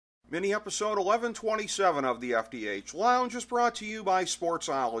Mini-episode 1127 of the FDH Lounge is brought to you by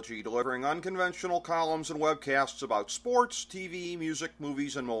Sportsology, delivering unconventional columns and webcasts about sports, TV, music,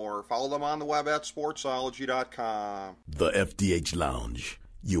 movies, and more. Follow them on the web at sportsology.com. The FDH Lounge.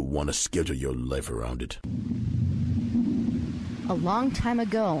 You'll want to schedule your life around it. A long time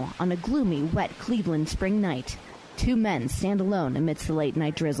ago, on a gloomy, wet Cleveland spring night, two men stand alone amidst the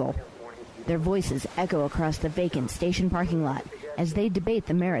late-night drizzle. Their voices echo across the vacant station parking lot as they debate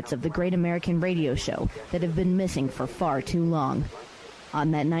the merits of the great American radio show that have been missing for far too long.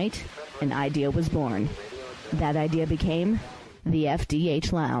 On that night, an idea was born. That idea became the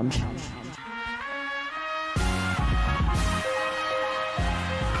FDH Lounge.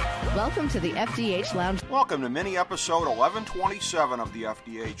 Welcome to the FDH Lounge. Welcome to mini-episode 1127 of the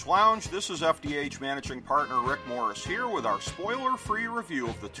FDH Lounge. This is FDH Managing Partner Rick Morris here with our spoiler-free review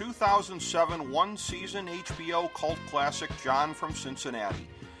of the 2007 one-season HBO cult classic John from Cincinnati.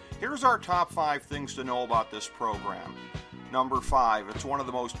 Here's our top 5 things to know about this program. Number 5, it's one of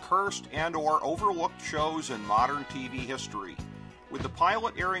the most cursed and or overlooked shows in modern TV history. With the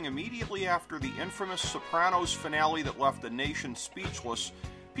pilot airing immediately after the infamous Sopranos finale that left the nation speechless,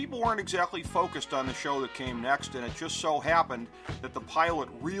 people weren't exactly focused on the show that came next, and it just so happened that the pilot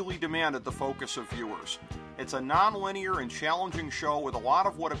really demanded the focus of viewers. It's a non-linear and challenging show with a lot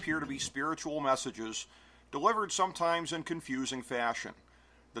of what appear to be spiritual messages, delivered sometimes in confusing fashion.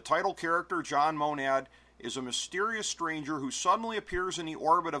 The title character, John Monad, is a mysterious stranger who suddenly appears in the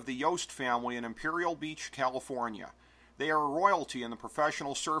orbit of the Yost family in Imperial Beach, California. They are royalty in the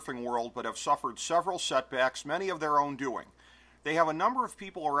professional surfing world, but have suffered several setbacks, many of their own doing. They have a number of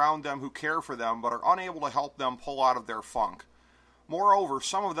people around them who care for them but are unable to help them pull out of their funk. Moreover,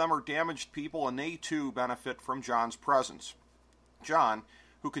 some of them are damaged people and they too benefit from John's presence. John,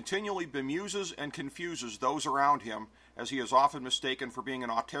 who continually bemuses and confuses those around him, as he is often mistaken for being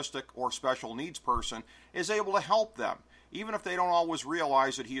an autistic or special needs person, is able to help them, even if they don't always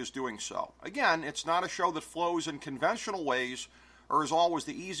realize that he is doing so. Again, it's not a show that flows in conventional ways or is always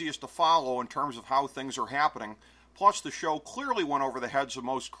the easiest to follow in terms of how things are happening. Plus, the show clearly went over the heads of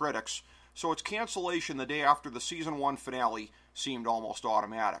most critics, so its cancellation the day after the Season 1 finale seemed almost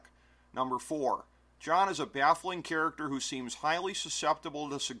automatic. Number 4. John is a baffling character who seems highly susceptible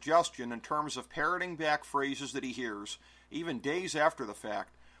to suggestion in terms of parroting back phrases that he hears, even days after the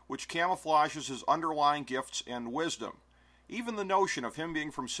fact, which camouflages his underlying gifts and wisdom. Even the notion of him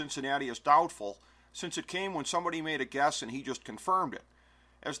being from Cincinnati is doubtful, since it came when somebody made a guess and he just confirmed it.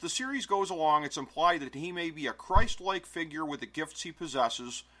 As the series goes along, it's implied that he may be a Christ-like figure with the gifts he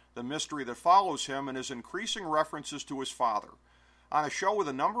possesses, the mystery that follows him, and his increasing references to his father. On a show with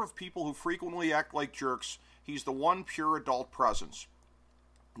a number of people who frequently act like jerks, he's the one pure adult presence.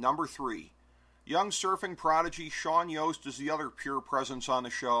 Number 3. Young surfing prodigy Sean Yost is the other pure presence on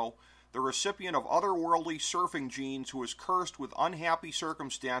the show, the recipient of otherworldly surfing genes who is cursed with unhappy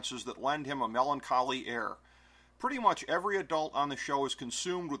circumstances that lend him a melancholy air. Pretty much every adult on the show is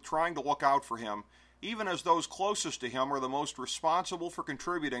consumed with trying to look out for him, even as those closest to him are the most responsible for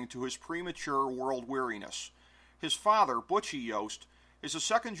contributing to his premature world weariness. His father, Butchie Yost, is a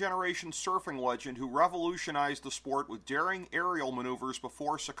second-generation surfing legend who revolutionized the sport with daring aerial maneuvers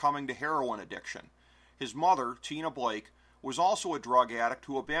before succumbing to heroin addiction. His mother, Tina Blake, was also a drug addict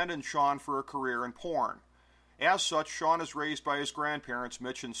who abandoned Sean for a career in porn. As such, Sean is raised by his grandparents,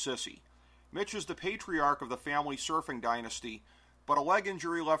 Mitch and Sissy. Mitch is the patriarch of the family surfing dynasty, but a leg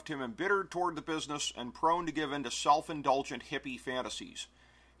injury left him embittered toward the business and prone to give in to self-indulgent hippie fantasies.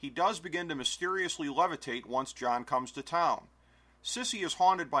 He does begin to mysteriously levitate once John comes to town. Sissy is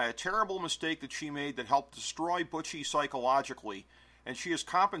haunted by a terrible mistake that she made that helped destroy Butchie psychologically, and she is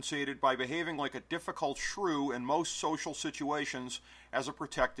compensated by behaving like a difficult shrew in most social situations as a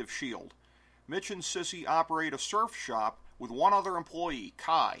protective shield. Mitch and Sissy operate a surf shop with one other employee,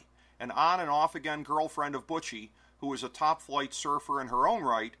 Kai, an on and off again girlfriend of Butchie, who is a top-flight surfer in her own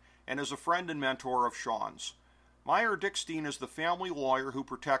right and is a friend and mentor of Sean's. Meyer Dickstein is the family lawyer who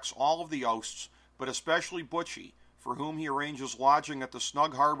protects all of the Yosts, but especially Butchie, for whom he arranges lodging at the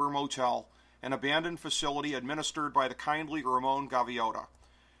Snug Harbor Motel, an abandoned facility administered by the kindly Ramon Gaviota.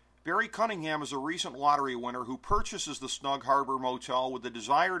 Barry Cunningham is a recent lottery winner who purchases the Snug Harbor Motel with the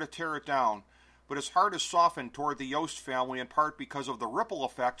desire to tear it down, but his heart is softened toward the Yost family in part because of the ripple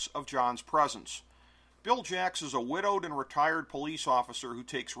effects of John's presence. Bill Jacks is a widowed and retired police officer who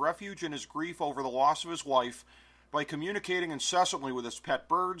takes refuge in his grief over the loss of his wife by communicating incessantly with his pet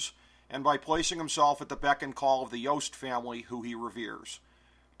birds and by placing himself at the beck and call of the Yost family, who he reveres.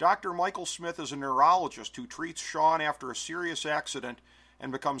 Dr. Michael Smith is a neurologist who treats Sean after a serious accident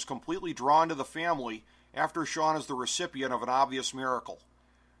and becomes completely drawn to the family after Sean is the recipient of an obvious miracle.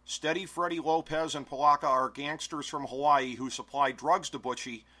 Steady Freddy Lopez and Palaka are gangsters from Hawaii who supply drugs to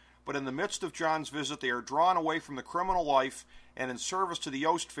Butchie, but in the midst of John's visit they are drawn away from the criminal life and in service to the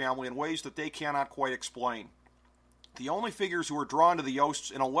Yost family in ways that they cannot quite explain. The only figures who are drawn to the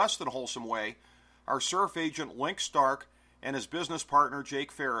Yosts in a less than wholesome way are surf agent Link Stark and his business partner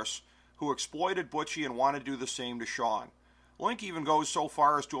Jake Ferris, who exploited Butchie and wanted to do the same to Sean. Link even goes so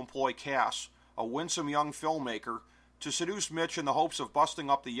far as to employ Cass, a winsome young filmmaker, to seduce Mitch in the hopes of busting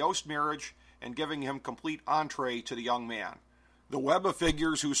up the Yost marriage and giving him complete entree to the young man. The web of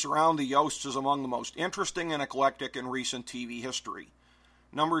figures who surround the Yosts is among the most interesting and eclectic in recent TV history.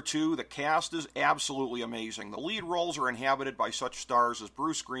 Number 2, the cast is absolutely amazing. The lead roles are inhabited by such stars as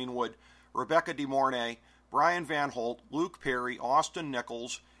Bruce Greenwood, Rebecca De Mornay, Brian Van Holt, Luke Perry, Austin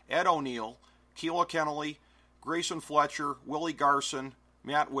Nichols, Ed O'Neill, Keela Kennelly, Grayson Fletcher, Willie Garson,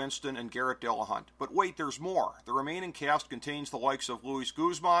 Matt Winston, and Garrett Dillahunt. But wait, there's more. The remaining cast contains the likes of Luis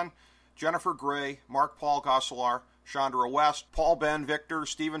Guzman, Jennifer Grey, Mark Paul Gosselaar, Chandra West, Paul Ben Victor,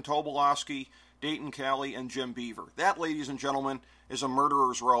 Stephen Tobolowsky, Dayton Cali, and Jim Beaver. That, ladies and gentlemen, is a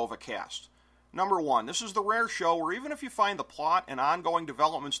murderer's row of a cast. Number 1, this is the rare show where even if you find the plot and ongoing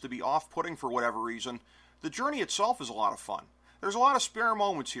developments to be off-putting for whatever reason, the journey itself is a lot of fun. There's a lot of spare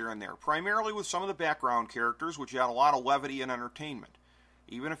moments here and there, primarily with some of the background characters, which add a lot of levity and entertainment.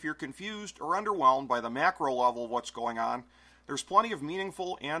 Even if you're confused or underwhelmed by the macro level of what's going on, there's plenty of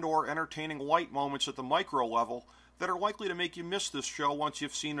meaningful and or entertaining light moments at the micro level that are likely to make you miss this show once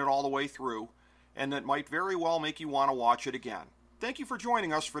you've seen it all the way through, and that might very well make you want to watch it again. Thank you for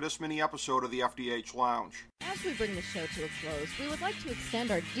joining us for this mini episode of the FDH Lounge. As we bring the show to a close, we would like to extend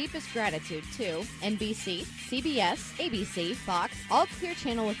our deepest gratitude to NBC, CBS, ABC, Fox, all Clear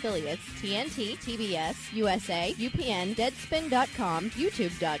Channel affiliates, TNT, TBS, USA, UPN, Deadspin.com,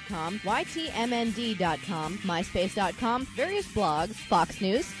 YouTube.com, YTMND.com, MySpace.com, various blogs, Fox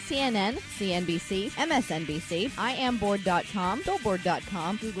News, CNN, CNBC, MSNBC, IamBoard.com,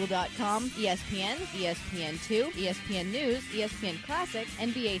 Billboard.com, Google.com, ESPN, ESPN2, ESPN News, ESPN Classic,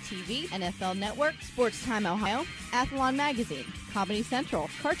 NBA TV, NFL Network, Sports Time Ohio, Athlon Magazine, Comedy Central,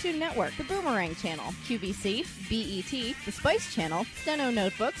 Cartoon Network, The Boomerang Channel, QVC, BET, The Spice Channel, Steno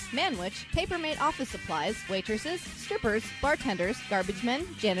Notebooks, Manwich, Papermate Office Supplies, Waitresses, Strippers, Bartenders, Garbage Men,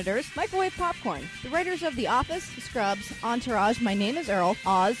 Janitors, Microwave Popcorn, the writers of The Office, Scrubs, Entourage, My Name is Earl,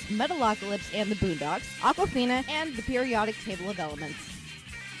 Oz, Metalocalypse and the Boondocks, Aquafina, and The Periodic Table of Elements.